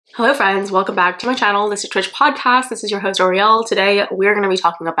Hello friends, welcome back to my channel, the StitchWitch podcast. This is your host Ourielle. Today we're going to be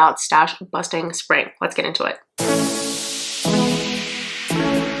talking about stash busting spring. Let's get into it.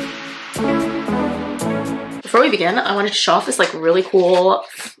 Before we begin, I wanted to show off this really cool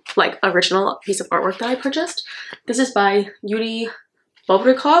original piece of artwork that I purchased. This is by Yuri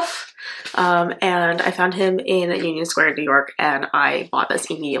Bobrikov, and I found him in Union Square, New York, and I bought this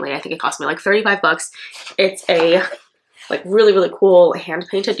immediately. I think it cost me like 35 bucks. It's a really cool hand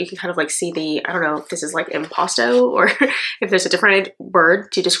painted. You can kind of see the, I don't know if this is impasto or if there's a different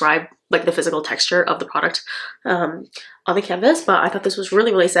word to describe the physical texture of the product on the canvas, but I thought this was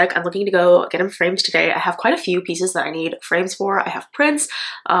really sick. I'm looking to go get them framed today. I have quite a few pieces that I need frames for. I have prints.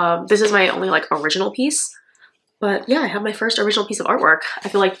 This is my only original piece. But yeah, I have my first original piece of artwork. I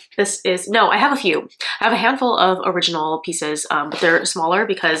feel like this is, no, I have a few. I have a handful of original pieces, but they're smaller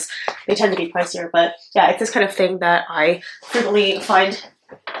because they tend to be pricier. But yeah, it's this kind of thing that I frequently find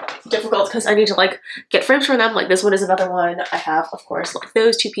difficult because I need to get frames for them. This one is another one. I have, of course,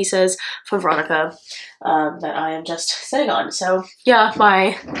 those two pieces from Veronica that I am just sitting on. So yeah,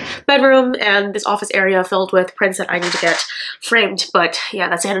 my bedroom and this office area filled with prints that I need to get framed. But yeah,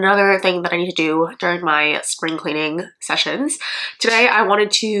 that's another thing that I need to do during my spring cleaning sessions. Today I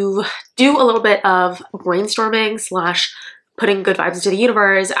wanted to do a little bit of brainstorming slash putting good vibes into the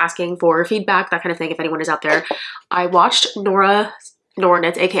universe, asking for feedback, that kind of thing if anyone is out there. I watched Nora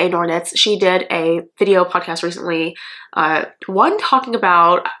Knits, aka Nora Knits. She did a video podcast recently, one talking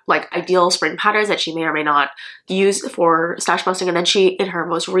about ideal spring patterns that she may or may not use for stash busting, and then she, in her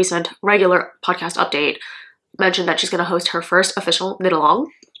most recent regular podcast update, mentioned that she's going to host her first official knit along.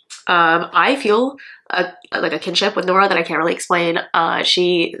 I feel a kinship with Nora that I can't really explain.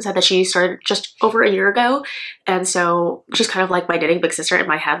 She said that she started just over a year ago, and so she's kind of like my knitting big sister in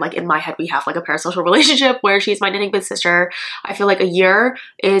my head. In my head we have a parasocial relationship where she's my knitting big sister. I feel like a year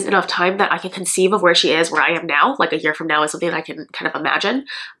is enough time that I can conceive of where she is, where I am now. A year from now is something that I can kind of imagine,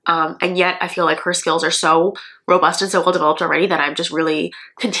 and yet I feel like her skills are so robust and so well developed already that I'm just really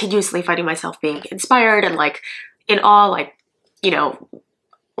continuously finding myself being inspired and in awe. You know,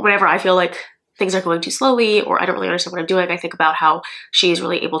 whenever I feel like things are going too slowly or I don't really understand what I'm doing, I think about how she is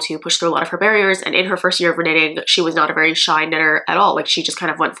really able to push through a lot of her barriers. And in her first year of knitting, she was not a very shy knitter at all. She just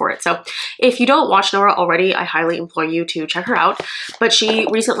kind of went for it. So if you don't watch Nora already, I highly implore you to check her out. But she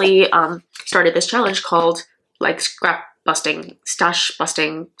recently started this challenge called scrap busting, stash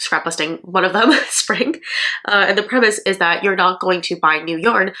busting, scrap busting, one of them, spring. And the premise is that you're not going to buy new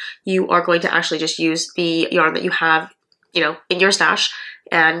yarn. You are going to actually just use the yarn that you have, in your stash.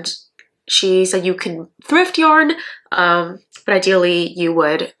 And she said you can thrift yarn, but ideally you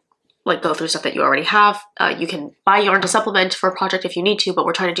would go through stuff that you already have. You can buy yarn to supplement for a project if you need to, but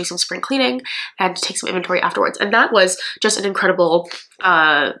we're trying to do some spring cleaning and take some inventory afterwards. And that was just an incredible,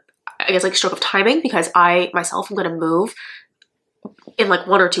 I guess stroke of timing, because I myself am going to move in 1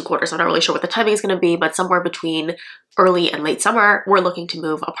 or 2 quarters. I'm not really sure what the timing is going to be, but somewhere between early and late summer, we're looking to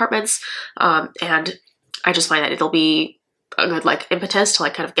move apartments. And I just find that it'll be a good impetus to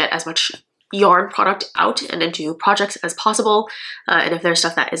kind of get as much yarn product out and into projects as possible. And if there's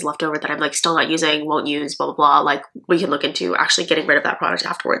stuff that is left over that I'm still not using, won't use, blah, blah, blah, we can look into actually getting rid of that product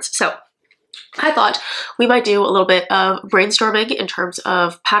afterwards. So I thought we might do a little bit of brainstorming in terms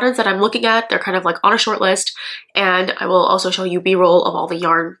of patterns that I'm looking at. They're kind of on a short list, and I will also show you B-roll of all the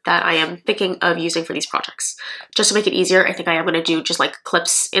yarn that I am thinking of using for these projects. Just to make it easier, I think I am going to do just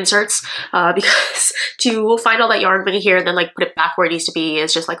clips inserts, because to find all that yarn, bring it here, and then put it back where it needs to be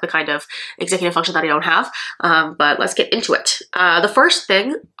is just the kind of executive function that I don't have. But let's get into it. The first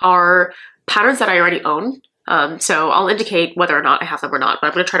thing are patterns that I already own. So I'll indicate whether or not I have them or not, but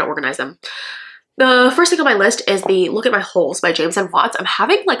I'm going to try to organize them. The first thing on my list is the Look at My Holes by James and Watts. I'm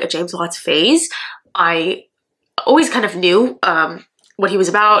having a James Watts phase. I always kind of knew what he was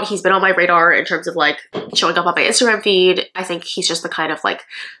about. He's been on my radar in terms of showing up on my Instagram feed. I think he's just the kind of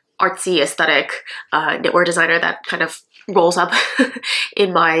artsy aesthetic knitwear designer that kind of rolls up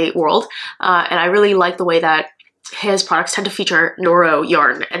in my world. And I really like the way that his products tend to feature Noro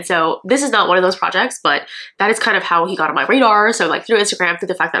yarn. And so this is not one of those projects, but that is kind of how he got on my radar. So through Instagram, through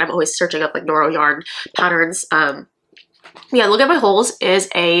the fact that I'm always searching up Noro yarn patterns. Yeah, Look at My Holes is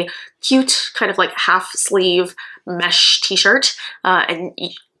a cute kind of half sleeve mesh t-shirt. And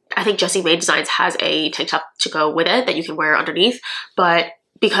I think Jessie Made Designs has a tank top to go with it that you can wear underneath. But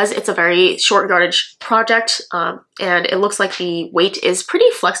because it's a very short yardage project, and it looks like the weight is pretty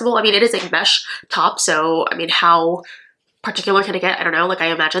flexible. I mean, it is a mesh top, so I mean, how particular can it get? I don't know.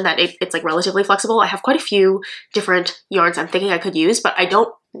 I imagine that it's relatively flexible. I have quite a few different yarns I'm thinking I could use, but I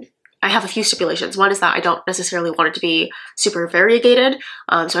don't I have a few stipulations. One is that I don't necessarily want it to be super variegated,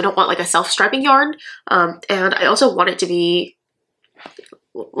 so I don't want like a self-striping yarn, and I also want it to be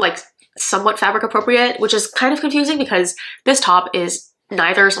like somewhat fabric appropriate, which is kind of confusing because this top is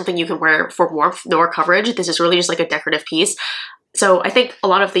neither something you can wear for warmth nor coverage. This is really just like a decorative piece. So I think a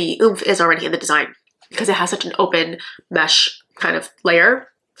lot of the oomph is already in the design because it has such an open mesh kind of layer.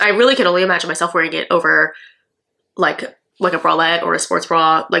 I really can only imagine myself wearing it over like a bralette or a sports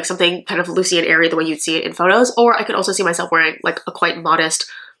bra, like something kind of loosey and airy the way you'd see it in photos. Or I could also see myself wearing like a quite modest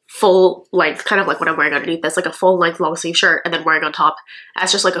full length, kind of like what I'm wearing underneath this, like a full length long sleeve shirt, and then wearing on top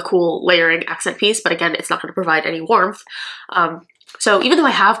as just like a cool layering accent piece. But again, it's not going to provide any warmth. So even though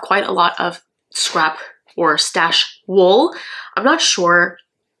I have quite a lot of scrap or stash wool, I'm not sure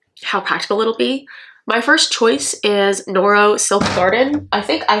how practical it'll be. My first choice is Noro Silk Garden. I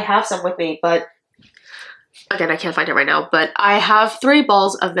think I have some with me, but again, I can't find it right now. But I have 3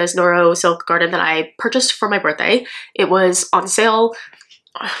 balls of this Noro Silk Garden that I purchased for my birthday. It was on sale.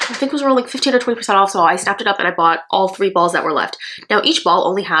 I think it was around like 15 or 20% off, so I snapped it up and I bought all 3 balls that were left. Now, each ball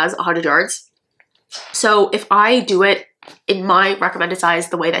only has 100 yards. So if I do it in my recommended size,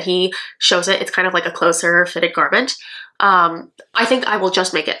 the way that he shows it, it's kind of like a closer fitted garment. I think I will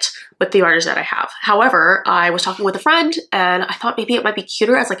just make it with the yardage that I have. However, I was talking with a friend and I thought maybe it might be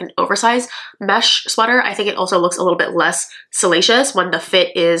cuter as like an oversized mesh sweater. I think it also looks a little bit less salacious when the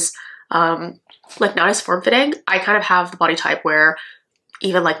fit is like not as form-fitting. I kind of have the body type where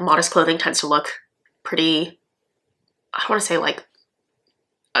even like modest clothing tends to look pretty, I don't want to say like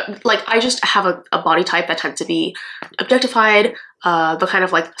I just have a body type that tends to be objectified. The kind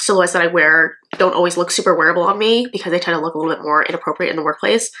of like silhouettes that I wear don't always look super wearable on me because they tend to look a little bit more inappropriate in the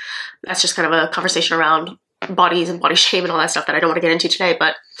workplace. That's just kind of a conversation around bodies and body shame and all that stuff that I don't want to get into today.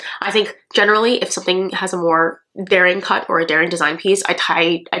 But I think generally if something has a more daring cut or a daring design piece, I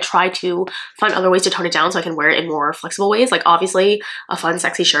try to find other ways to tone it down so I can wear it in more flexible ways. Like obviously a fun,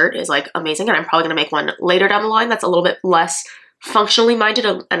 sexy shirt is like amazing, and I'm probably going to make one later down the line that's a little bit less functionally minded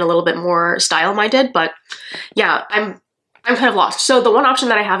and a little bit more style minded. But yeah, I'm kind of lost. So the one option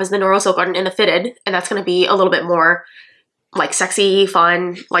that I have is the Noro Silk Garden in the fitted, and that's going to be a little bit more like sexy,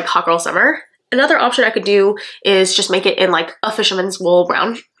 fun, like hot girl summer. Another option I could do is just make it in like a fisherman's wool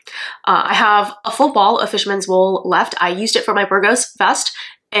brown. I have a full ball of fisherman's wool left. I used it for my Burgos vest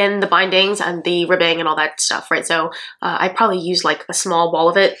and the bindings and the ribbing and all that stuff, right? So I probably used like a small ball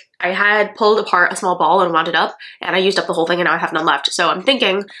of it. I had pulled apart a small ball and wound it up, and I used up the whole thing, and now I have none left. So I'm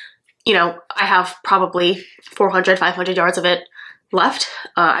thinking, you know, I have probably 400, 500 yards of it left.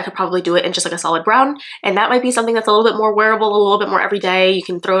 I could probably do it in just like a solid brown, and that might be something that's a little bit more wearable, a little bit more everyday. You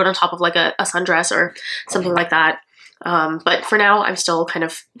can throw it on top of like a sundress or something like that. But for now, I'm still kind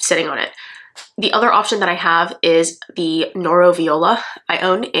of sitting on it. The other option that I have is the Noro Viola I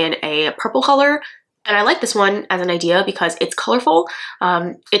own in a purple color. And I like this one as an idea because it's colorful.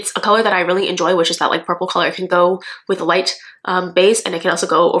 It's a color that I really enjoy, which is that like purple color. It can go with a light base, and it can also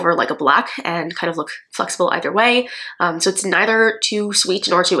go over like a black and kind of look flexible either way. So it's neither too sweet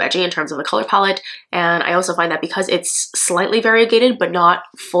nor too edgy in terms of the color palette. And I also find that because it's slightly variegated but not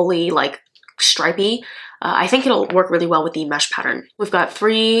fully like stripy, I think it'll work really well with the mesh pattern. We've got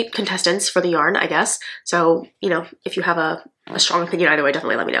 3 contestants for the yarn, I guess. So, you know, if you have a strong opinion either way,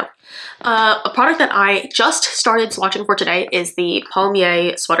 definitely let me know. A product that I just started swatching for today is the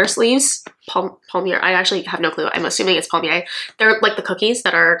Palmier sweater sleeves. Palmier, I actually have no clue. I'm assuming it's Palmier. They're like the cookies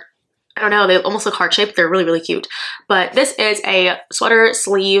that are, I don't know, they almost look heart-shaped. They're really, really cute. But this is a sweater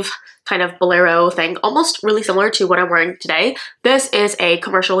sleeve kind of bolero thing, almost really similar to what I'm wearing today. This is a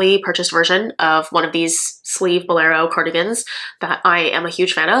commercially purchased version of one of these sleeve bolero cardigans that I am a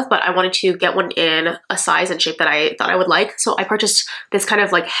huge fan of, but I wanted to get one in a size and shape that I thought I would like. So I purchased this kind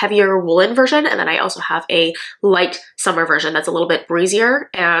of like heavier woolen version, and then I also have a light summer version that's a little bit breezier.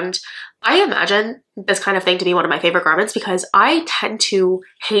 And I imagine this kind of thing to be one of my favorite garments because I tend to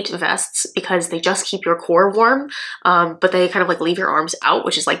hate vests because they just keep your core warm, but they kind of like leave your arms out,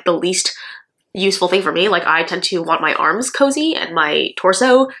 which is like the least useful thing for me. Like I tend to want my arms cozy and my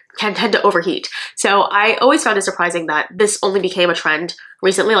torso can tend to overheat. So I always found it surprising that this only became a trend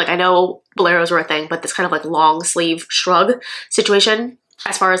recently. Like I know boleros were a thing, but this kind of like long sleeve shrug situation,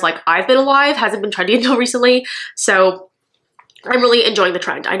 as far as like I've been alive, hasn't been trendy until recently. So I'm really enjoying the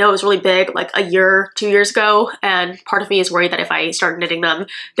trend. I know it was really big like a year, 2 years ago, and part of me is worried that if I start knitting them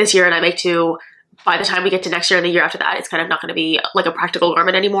this year and I make 2, by the time we get to next year and the year after that, it's kind of not going to be like a practical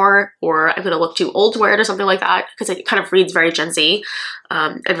garment anymore, or I'm going to look too old to wear it or something like that, because it kind of reads very Gen Z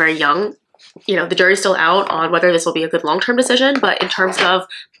and very young. you know, the jury's still out on whether this will be a good long-term decision, but in terms of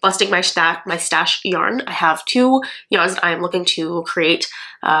busting my stash yarn, I have 2 yarns that I'm looking to create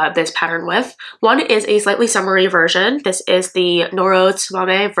this pattern with. One is a slightly summery version. This is the Noro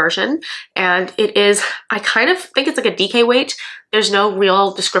Tsumame version, and it is, I kind of think it's like a DK weight. There's no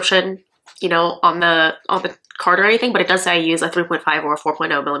real description, you know, on the card or anything, but it does say I use a 3.5 or a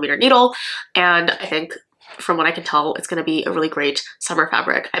 4.0 millimeter needle, and I think from what I can tell, it's going to be a really great summer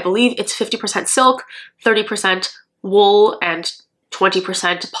fabric. I believe it's 50% silk, 30% wool, and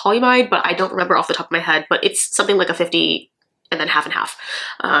 20% polyamide, but I don't remember off the top of my head, but it's something like a 50 and then half and half.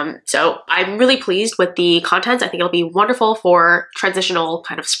 So I'm really pleased with the contents. I think it'll be wonderful for transitional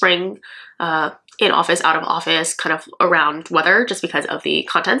kind of spring, in office, out of office, kind of around weather, just because of the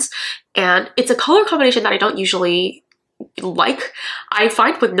contents. And it's a color combination that I don't usually like. I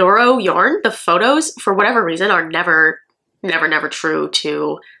find with Noro yarn, the photos, for whatever reason, are never true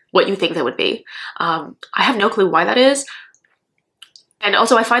to what you think they would be. I have no clue why that is. And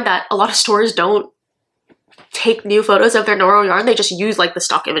also I find that a lot of stores don't take new photos of their Noro yarn. They just use like the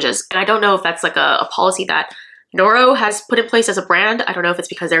stock images. And I don't know if that's like a policy that Noro has put in place as a brand. I don't know if it's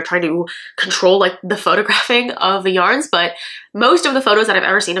because they're trying to control like the photographing of the yarns, but most of the photos that I've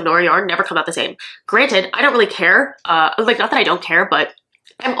ever seen of Noro yarn never come out the same. Granted, I don't really care. Like, not that I don't care, but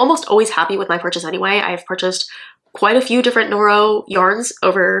I'm almost always happy with my purchase anyway. I've purchased quite a few different Noro yarns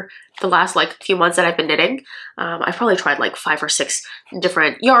over the last like few months that I've been knitting. I've probably tried like 5 or 6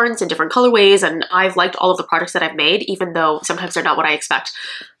 different yarns in different colorways, and I've liked all of the products that I've made, even though sometimes they're not what I expect.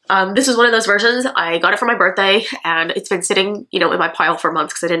 This is one of those versions. I got it for my birthday, and it's been sitting, you know, in my pile for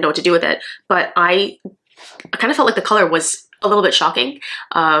months because I didn't know what to do with it. But I kind of felt like the color was a little bit shocking.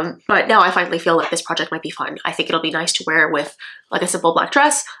 But now I finally feel like this project might be fun. I think it'll be nice to wear with like a simple black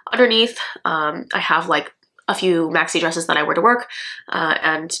dress underneath. I have like a few maxi dresses that I wear to work,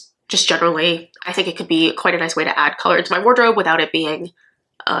 and just generally, I think it could be quite a nice way to add color into my wardrobe without it being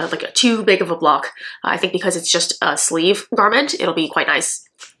like too big of a block. I think because it's just a sleeve garment, it'll be quite nice.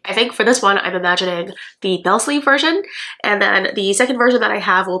 I think for this one, I'm imagining the bell sleeve version, and then the second version that I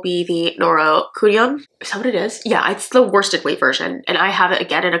have will be the Noro Kurion. Is that what it is? Yeah, it's the worsted weight version, and I have it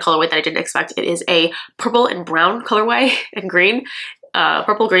again in a colorway that I didn't expect. It is a purple and brown colorway and green.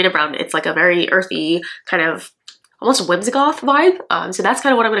 Purple, green, and brown. It's like a very earthy, kind of almost whimsigoth vibe. So that's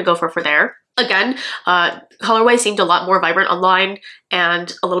kind of what I'm going to go for there. Again, colorway seemed a lot more vibrant online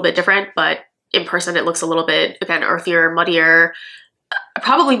and a little bit different, but in person it looks a little bit, again, earthier, muddier,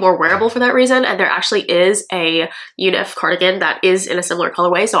 probably more wearable for that reason. And there actually is a Unif cardigan that is in a similar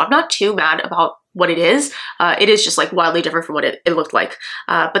colorway, so I'm not too mad about what it is. It is just like wildly different from what it looked like.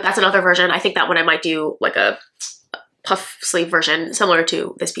 But that's another version. I think that one I might do like a puff sleeve version similar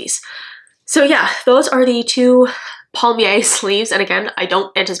to this piece. So yeah, those are the 2 palmier sleeves, and again, I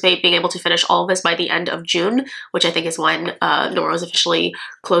don't anticipate being able to finish all of this by the end of June, which I think is when Nora is officially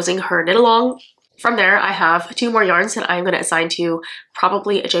closing her knit along. From there, I have 2 more yarns that I'm going to assign to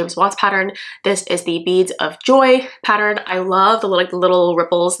probably a James Watts pattern. This is the Beads of Joy pattern. I love the little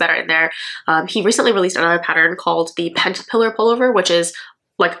ripples that are in there. He recently released another pattern called the Pent Pillar Pullover, which is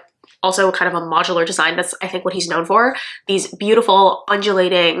like also kind of a modular design. That's, I think, what he's known for. These beautiful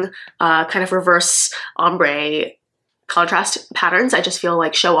undulating kind of reverse ombre contrast patterns, I just feel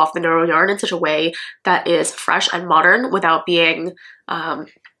like show off the Noro yarn in such a way that is fresh and modern without being, I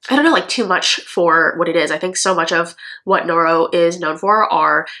don't know, like too much for what it is. I think so much of what Noro is known for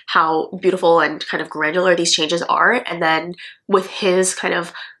are how beautiful and kind of granular these changes are. And then with his kind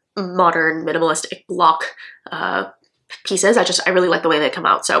of modern minimalistic block pieces, I really like the way they come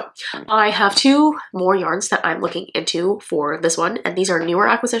out. So I have 2 more yarns that I'm looking into for this one, and these are newer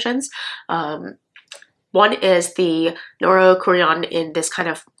acquisitions. One is the Noro Kurion in this kind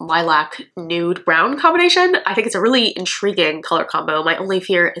of lilac nude brown combination. I think it's a really intriguing color combo. My only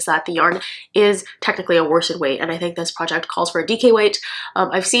fear is that the yarn is technically a worsted weight, and I think this project calls for a DK weight.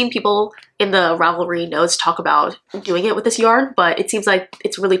 I've seen people in the Ravelry notes talk about doing it with this yarn, but it seems like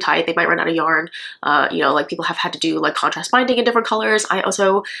it's really tight. They might run out of yarn. You know, like people have had to do like contrast binding in different colors. I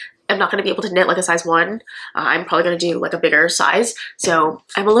also am not going to be able to knit like a size 1. I'm probably going to do like a bigger size. So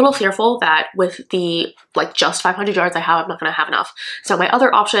I'm a little fearful that with the like just 500 yards I have, I'm not going to have enough. So my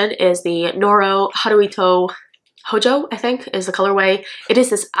other option is the Noro Haruito Hojo, I think is the colorway. It is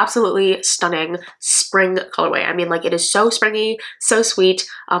this absolutely stunning spring colorway. I mean, like, it is so springy, so sweet.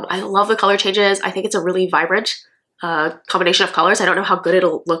 I love the color changes. I think it's a really vibrant combination of colors. I don't know how good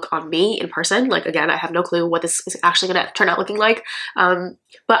it'll look on me in person. Like, again, I have no clue what this is actually going to turn out looking like.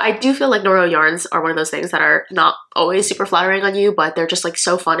 But I do feel like Noro yarns are one of those things that are not always super flattering on you, but they're just like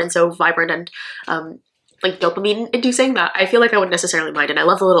so fun and so vibrant and like dopamine inducing that I feel like I wouldn't necessarily mind. And I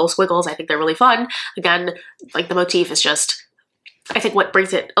love the little squiggles. I think they're really fun. Again, like the motif is just, I think what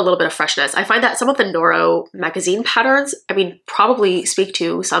brings it a little bit of freshness. I find that some of the Noro magazine patterns, I mean, probably speak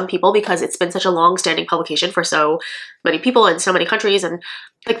to some people because it's been such a long-standing publication for so many people in so many countries, and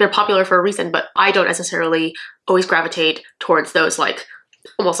like they're popular for a reason, but I don't necessarily always gravitate towards those like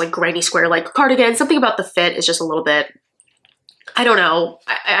almost like granny square like cardigans. Something about the fit is just a little bit, I don't know.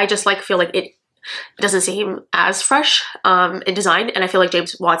 I just like feel like it doesn't seem as fresh in design, and I feel like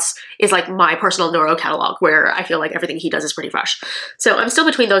James Watts is like my personal Noro catalog where I feel like everything he does is pretty fresh. So I'm still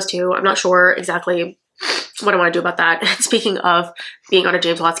between those two. I'm not sure exactly what I want to do about that. Speaking of being on a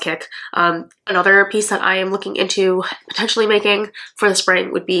James Watts kick, another piece that I am looking into potentially making for the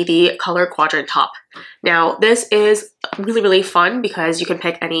spring would be the color quadrant top. Now this is really, really fun because you can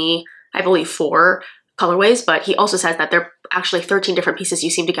pick any, I believe 4 colorways, but he also says that there are actually 13 different pieces you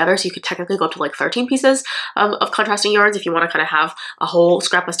seam together, so you could technically go up to like 13 pieces of contrasting yarns if you want to kind of have a whole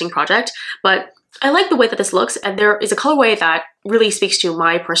scrap busting project. But I like the way that this looks, and there is a colorway that really speaks to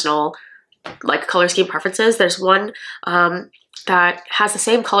my personal like color scheme preferences. There's one that has the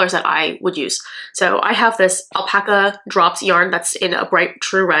same colors that I would use. So I have this alpaca drops yarn that's in a bright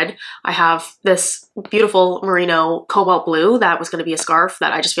true red. I have this beautiful merino cobalt blue that was going to be a scarf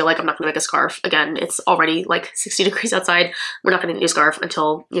that I just feel like I'm not going to make a scarf. Again, it's already like 60 degrees outside. We're not going to need a scarf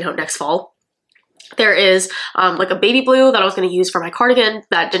until, you know, next fall. There is like a baby blue that I was going to use for my cardigan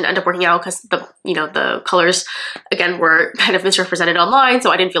that didn't end up working out because the, you know, the colors again were kind of misrepresented online, so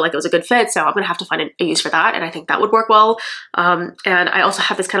I didn't feel like it was a good fit. So I'm going to have to find a use for that, and I think that would work well. And I also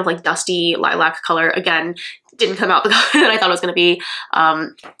have this kind of like dusty lilac color. Again, didn't come out the color that I thought it was going to be, so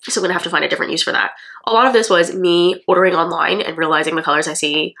I'm going to have to find a different use for that. A lot of this was me ordering online and realizing the colors I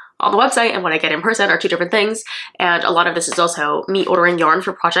see on the website and what I get in person are 2 different things. And a lot of this is also me ordering yarn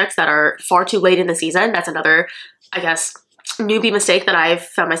for projects that are far too late in the season. That's another, I guess, newbie mistake that I've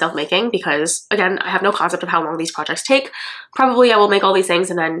found myself making because, again, I have no concept of how long these projects take. Probably I will make all these things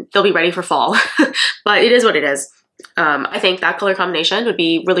and then they'll be ready for fall, but it is what it is. I think that color combination would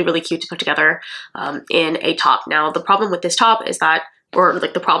be really, really cute to put together in a top. Now, the problem with this top is that, or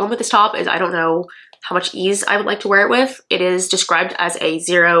like the problem with this top is I don't know how much ease I would like to wear it with. It is described as a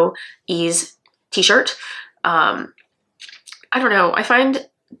 0 ease t-shirt. I don't know. I find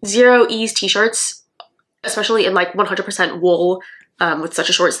 0 ease t-shirts, especially in like 100% wool with such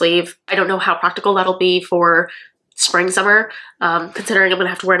a short sleeve, I don't know how practical that'll be for spring, summer, considering I'm gonna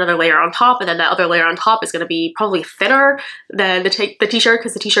have to wear another layer on top, and then that other layer on top is gonna be probably thinner than the t-shirt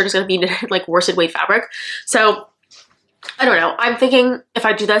because the t-shirt is gonna be knitted like worsted weight fabric. So I don't know. I'm thinking if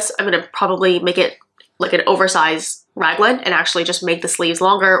I do this, I'm gonna probably make it like an oversized raglan and actually just make the sleeves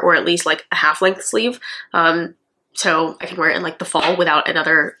longer, or at least like a half-length sleeve. So I can wear it in like the fall without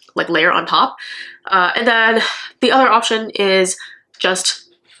another like layer on top. And then the other option is just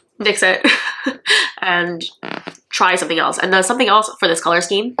nix it and try something else. And the something else for this color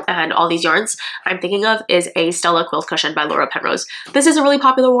scheme and all these yarns I'm thinking of is a Stella quilt cushion by Laura Penrose. This is a really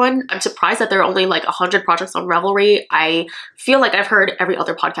popular one. I'm surprised that there are only like 100 projects on Ravelry. I feel like I've heard every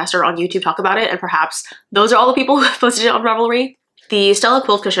other podcaster on YouTube talk about it, and perhaps those are all the people who have posted it on Ravelry. The Stella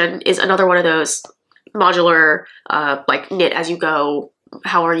quilt cushion is another one of those modular like knit as you go,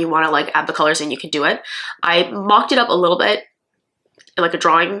 however you want to like add the colors in, you can do it. I mocked it up a little bit like a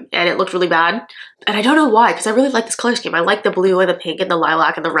drawing and it looked really bad, and I don't know why, because I really like this color scheme. I like the blue and the pink and the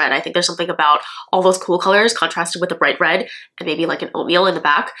lilac and the red. I think there's something about all those cool colors contrasted with the bright red and maybe like an oatmeal in the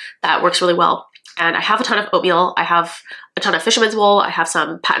back that works really well. And I have a ton of oatmeal, I have a ton of fisherman's wool, I have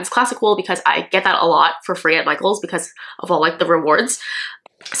some Patton's classic wool because I get that a lot for free at Michael's because of all like the rewards.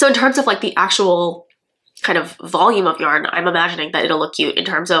 So in terms of like the actual kind of volume of yarn, I'm imagining that it'll look cute in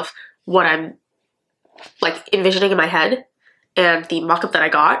terms of what I'm like envisioning in my head. And the mock-up that I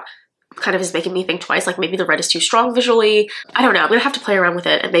got kind of is making me think twice, like maybe the red is too strong visually. I don't know, I'm gonna have to play around with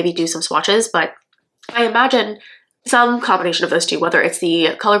it and maybe do some swatches, but I imagine some combination of those two, whether it's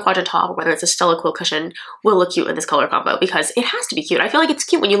the color quadrant top or whether it's a Stella quilt cushion, will look cute in this color combo because it has to be cute. I feel like it's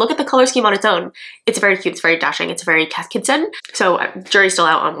cute when you look at the color scheme on its own. It's very cute, it's very dashing, it's very Cath Kidston. So jury's still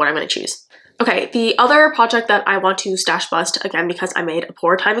out on what I'm gonna choose. Okay, the other project that I want to stash bust, again because I made a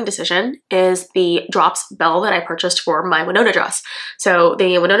poor timing decision, is the Drops bell that I purchased for my Winona dress. So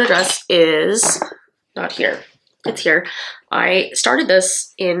the Winona dress is not here, it's here. I started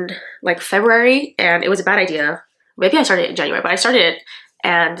this in like February and it was a bad idea. Maybe I started it in January, but I started it,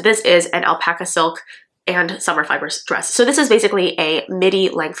 and this is an alpaca silk and summer fibers dress. So this is basically a midi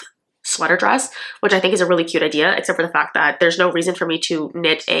length sweater dress, which I think is a really cute idea, except for the fact that there's no reason for me to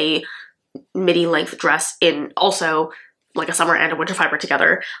knit a midi length dress in also like a summer and a winter fiber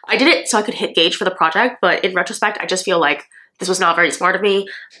together. I did it so I could hit gauge for the project, but in retrospect, I just feel like this was not very smart of me.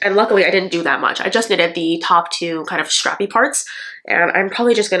 And luckily I didn't do that much. I just knitted the top 2 kind of strappy parts, and I'm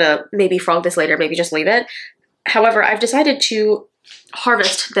probably just gonna maybe frog this later, maybe just leave it. However, I've decided to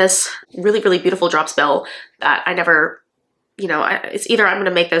harvest this really, really beautiful drop spill that I never, you know, it's either I'm gonna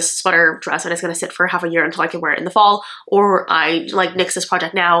make this sweater dress and it's gonna sit for half a year until I can wear it in the fall, or I like nix this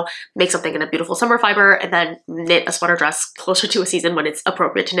project now, make something in a beautiful summer fiber, and then knit a sweater dress closer to a season when it's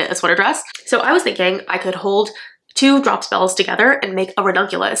appropriate to knit a sweater dress. So I was thinking I could hold 2 drop spells together and make a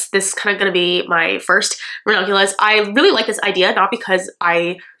ranunculus. This is kind of gonna be my first ranunculus. I really like this idea, not because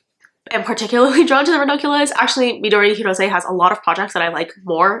I am particularly drawn to the ranunculus. Actually, Midori Hirose has a lot of projects that I like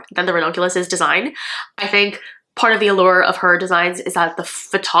more than the ranunculus's design. I think part of the allure of her designs is that the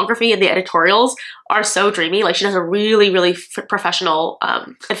photography and the editorials are so dreamy. Like, she does a really, really professional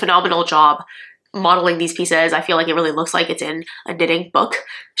and phenomenal job modeling these pieces. I feel like it really looks like it's in a knitting book.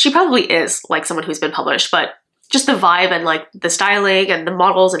 She probably is like someone who's been published, but just the vibe and like the styling and the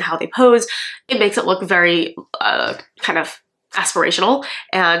models and how they pose, it makes it look very kind of aspirational.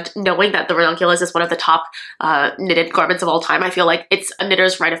 And knowing that the ranunculus is one of the top knitted garments of all time, I feel like it's a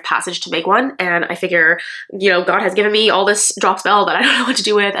knitter's rite of passage to make one. And I figure, you know, God has given me all this drop spell that I don't know what to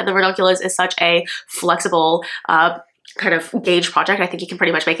do with, and the ranunculus is such a flexible kind of gauge project. I think you can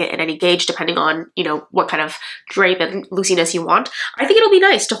pretty much make it in any gauge depending on, you know, what kind of drape and loosiness you want. I think it'll be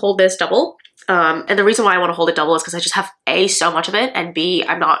nice to hold this double. And the reason why I want to hold it double is because I just have A, so much of it, and B,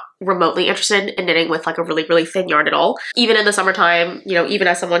 I'm not remotely interested in knitting with like a really, really thin yarn at all. Even in the summertime, you know, even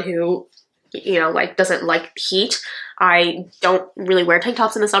as someone who, you know, like doesn't like heat, I don't really wear tank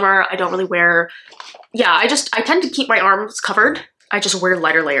tops in the summer. I don't really wear, yeah, I tend to keep my arms covered. I just wear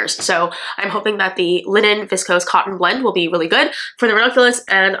lighter layers. So I'm hoping that the linen viscose cotton blend will be really good for the ranunculus,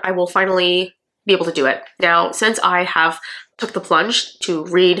 and I will finally be able to do it. Now, since I have took the plunge to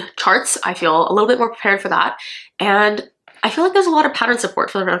read charts, I feel a little bit more prepared for that. And I feel like there's a lot of pattern support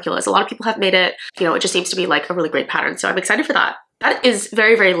for the ranunculus. A lot of people have made it, you know, it just seems to be like a really great pattern. So I'm excited for that. That is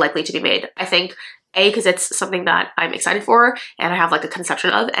very, very likely to be made. I think A, because it's something that I'm excited for and I have like a conception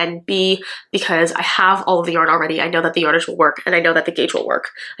of, and B, because I have all of the yarn already. I know that the yardage will work, and I know that the gauge will work.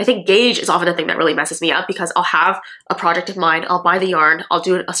 I think gauge is often a thing that really messes me up, because I'll have a project of mine, I'll buy the yarn, I'll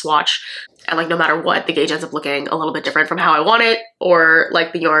do a swatch, and like no matter what, the gauge ends up looking a little bit different from how I want it, or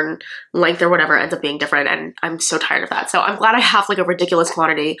like the yarn length or whatever ends up being different, and I'm so tired of that. So I'm glad I have like a ridiculous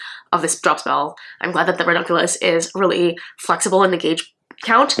quantity of this drop spell. I'm glad that the ranunculus is really flexible in the gauge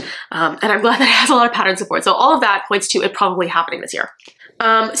count, and I'm glad that it has a lot of pattern support. So all of that points to it probably happening this year.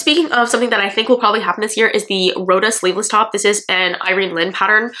 Speaking of something that I think will probably happen this year is the Rhoda sleeveless top. This is an Irene Lin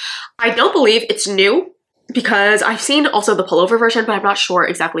pattern. I don't believe it's new, because I've seen also the pullover version, but I'm not sure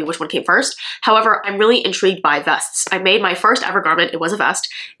exactly which one came first. However, I'm really intrigued by vests. I made my first ever garment. It was a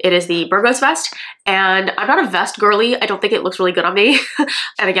vest. It is the Burgos vest, and I'm not a vest girly. I don't think it looks really good on me.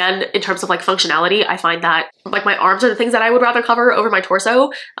 And again, in terms of like functionality, I find that like my arms are the things that I would rather cover over my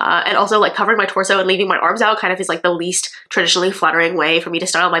torso. And also like covering my torso and leaving my arms out kind of is like the least traditionally flattering way for me to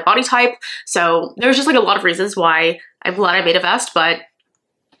style my body type. So there's just like a lot of reasons why I'm glad I made a vest, but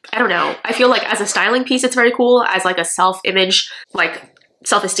I don't know. I feel like as a styling piece, it's very cool. As like a self-image, like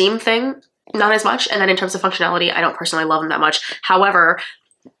self-esteem thing, not as much. And then in terms of functionality, I don't personally love them that much. However,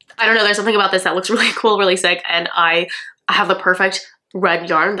 I don't know, there's something about this that looks really cool, really sick. And I have the perfect red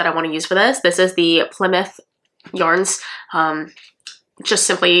yarn that I want to use for this. This is the Plymouth Yarns. Just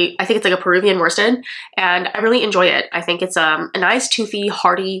simply, I think it's like a Peruvian worsted, and I really enjoy it. I think it's a nice, toothy,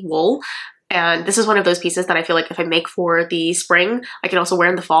 hardy wool. And this is one of those pieces that I feel like if I make for the spring, I can also wear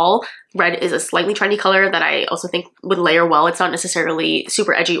in the fall. Red is a slightly trendy color that I also think would layer well. It's not necessarily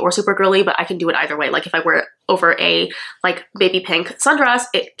super edgy or super girly, but I can do it either way. Like if I wear it over a like baby pink sundress,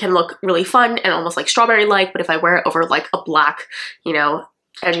 it can look really fun and almost like strawberry-like. But if I wear it over like a black, you know,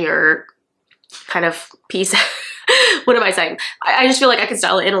 edgier kind of piece, what am I saying? I just feel like I can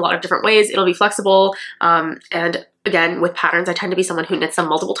style it in a lot of different ways. It'll be flexible, and again, with patterns, I tend to be someone who knits them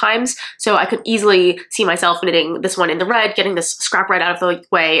multiple times. So I could easily see myself knitting this one in the red, getting this scrap red out of the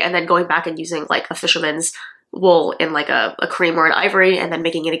way, and then going back and using like a fisherman's wool in like a cream or an ivory, and then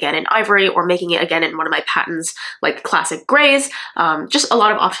making it again in ivory, or making it again in one of my patterns, like classic grays. Just a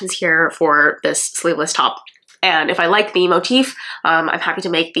lot of options here for this sleeveless top. And if I like the motif, I'm happy to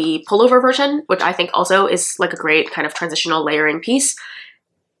make the pullover version, which I think also is like a great kind of transitional layering piece.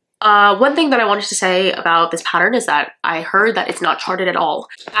 One thing that I wanted to say about this pattern is that I heard that it's not charted at all.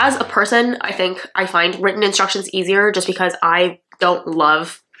 As a person, I think I find written instructions easier just because I don't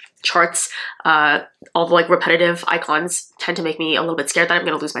love charts. All the like repetitive icons tend to make me a little bit scared that I'm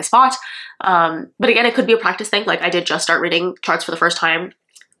going to lose my spot. But again, it could be a practice thing. Like I did just start reading charts for the first time.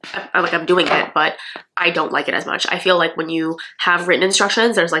 I'm doing it, but I don't like it as much. I feel like when you have written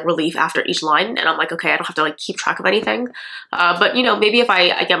instructions, there's like relief after each line, and I'm like, okay, I don't have to like keep track of anything. But you know, maybe if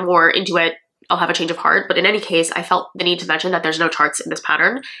I get more into it, I'll have a change of heart. But in any case, I felt the need to mention that there's no charts in this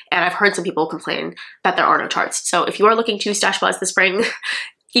pattern, and I've heard some people complain that there are no charts. So if you are looking to stash bust this spring,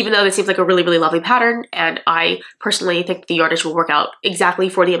 even though this seems like a really, really lovely pattern, and I personally think the yardage will work out exactly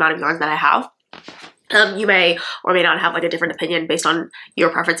for the amount of yarn that I have, you may or may not have like a different opinion based on your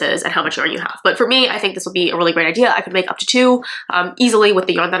preferences and how much yarn you have. But for me, I think this would be a really great idea. I could make up to 2 easily with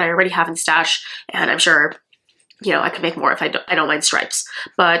the yarn that I already have in stash, and I'm sure, you know, I could make more if I don't mind stripes.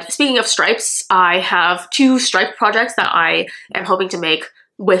 But speaking of stripes, I have 2 stripe projects that I am hoping to make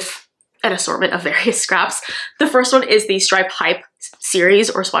with an assortment of various scraps. The first one is the Stripe Hype series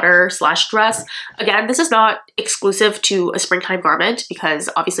or sweater slash dress. Again, this is not exclusive to a springtime garment because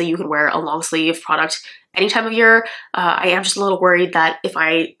obviously you can wear a long sleeve product any time of year. I am just a little worried that if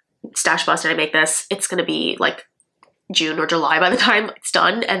I stash bust and I make this, it's going to be like June or July by the time it's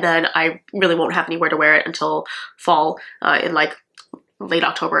done, and then I really won't have anywhere to wear it until fall in like late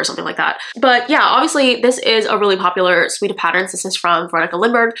October or something like that. But yeah, obviously this is a really popular suite of patterns. This is from Veronica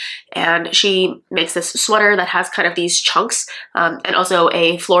Lindbergh, and she makes this sweater that has kind of these chunks and also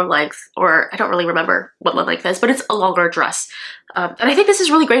a floor length, or I don't really remember what length is, but it's a longer dress. And I think this is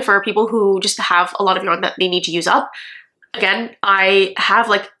really great for people who just have a lot of yarn that they need to use up. Again, I have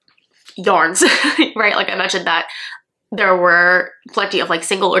like yarns, right? Like I mentioned that there were plenty of like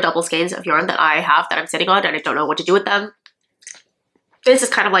single or double skeins of yarn that I have that I'm sitting on and I don't know what to do with them. This is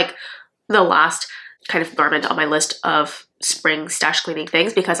kind of like the last kind of garment on my list of spring stash cleaning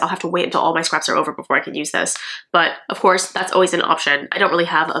things because I'll have to wait until all my scraps are over before I can use this. But of course, that's always an option. I don't really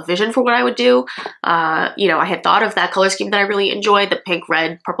have a vision for what I would do. You know, I had thought of that color scheme that I really enjoyed, the pink,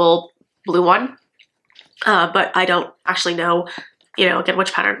 red, purple, blue one. But I don't actually know, you know, again,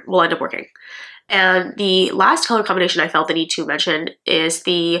 which pattern will end up working. And the last color combination I felt the need to mention is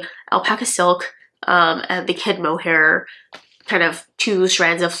the alpaca silk and the kid mohair kind of 2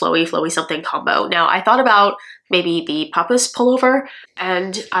 strands of flowy something combo. Now I thought about maybe the Papa's pullover,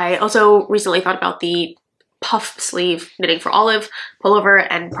 and I also recently thought about the puff sleeve knitting for Olive pullover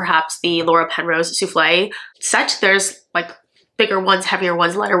and perhaps the Laura Penrose souffle set. There's like bigger ones, heavier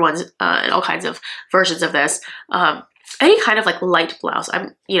ones, lighter ones, and all kinds of versions of this. Any kind of like light blouse.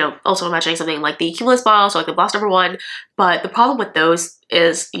 I'm, you know, also imagining something like the Cumulus blouse or like the blouse number 1, but the problem with those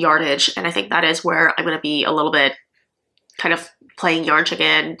is yardage, and I think that is where I'm going to be a little bit kind of playing yarn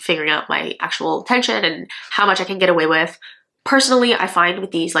chicken, figuring out my actual tension and how much I can get away with. Personally, I find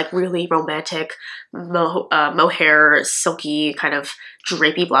with these like really romantic mohair, silky kind of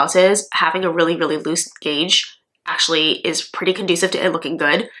drapey blouses, having a really loose gauge actually is pretty conducive to it looking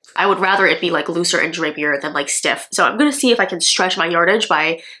good. I would rather it be like looser and drapier than like stiff. So I'm going to see if I can stretch my yardage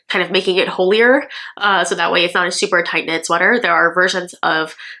by kind of making it holier. So that way it's not a super tight knit sweater. There are versions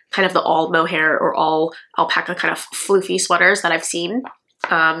of kind of the all mohair or all alpaca kind of floofy sweaters that I've seen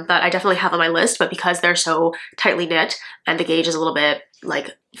that I definitely have on my list, but because they're so tightly knit and the gauge is a little bit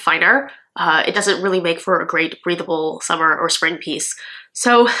like finer, it doesn't really make for a great breathable summer or spring piece.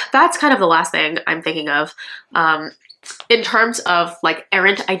 So that's kind of the last thing I'm thinking of. In terms of like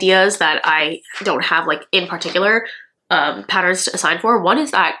errant ideas that I don't have like in particular patterns to assign for, one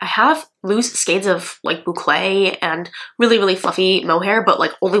is that I have loose skeins of like boucle and really fluffy mohair, but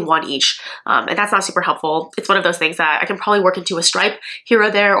like only 1 each. And that's not super helpful. It's one of those things that I can probably work into a stripe here or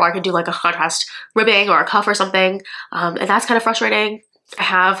there, or I can do like a contrast ribbing or a cuff or something. And that's kind of frustrating. I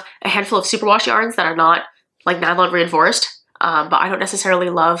have a handful of superwash yarns that are not like nylon reinforced. But I don't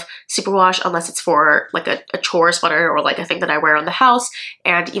necessarily love superwash unless it's for like a chore sweater or like a thing that I wear on the house.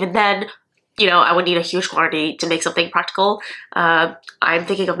 And even then, you know, I would need a huge quantity to make something practical. I'm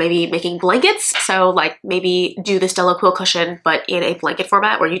thinking of maybe making blankets. So like maybe do the Stella Quill cushion, but in a blanket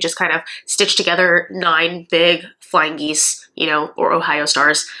format where you just kind of stitch together 9 big flying geese, you know, or Ohio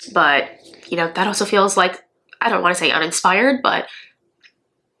stars. But, you know, that also feels like, I don't want to say uninspired, but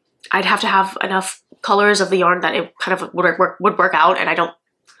I'd have to have enough colors of the yarn that it kind of would work out, and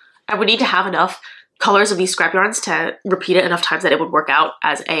I would need to have enough colors of these scrap yarns to repeat it enough times that it would work out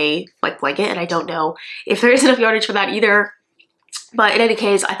as a like blanket, and I don't know if there is enough yardage for that either. But in any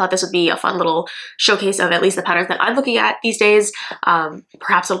case, I thought this would be a fun little showcase of at least the patterns that I'm looking at these days.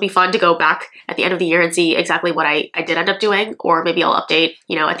 Perhaps it'll be fun to go back at the end of the year and see exactly what I did end up doing, or maybe I'll update,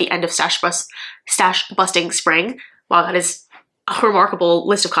 you know, at the end of Stash Busting Spring. Wow, that is a remarkable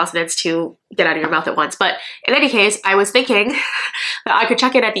list of consonants to get out of your mouth at once. But in any case, I was thinking that I could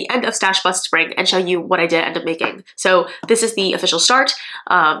check in at the end of Stash Bust Spring and show you what I did end up making. So this is the official start.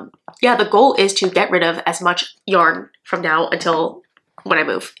 Yeah, the goal is to get rid of as much yarn from now until when I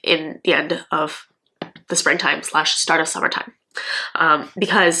move in the end of the springtime / start of summertime.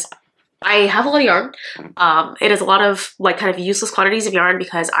 Because I have a lot of yarn. It is a lot of like kind of useless quantities of yarn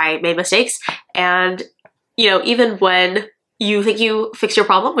because I made mistakes. And you know, even when you think you fix your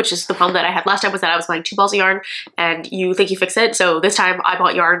problem, which is the problem that I had last time, was that I was buying 2 balls of yarn and you think you fix it. So this time I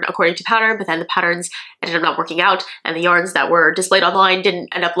bought yarn according to pattern, but then the patterns ended up not working out and the yarns that were displayed online didn't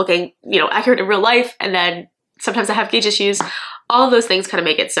end up looking, you know, accurate in real life. And then sometimes I have gauge issues. All of those things kind of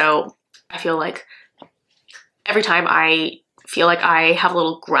make it so I feel like every time I feel like I have a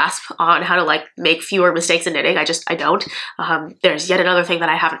little grasp on how to like make fewer mistakes in knitting, I don't. There's yet another thing that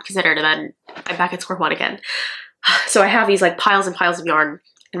I haven't considered and then I'm back at square one again. So I have these like piles and piles of yarn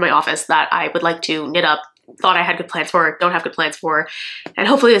in my office that I would like to knit up, thought I had good plans for, don't have good plans for, and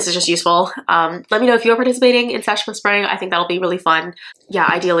hopefully this is just useful. Let me know if you're participating in Stash Bust Spring. I think that'll be really fun. Yeah,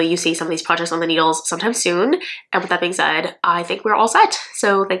 ideally you see some of these projects on the needles sometime soon. And with that being said, I think we're all set.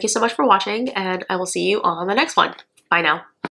 So thank you so much for watching and I will see you on the next one. Bye now.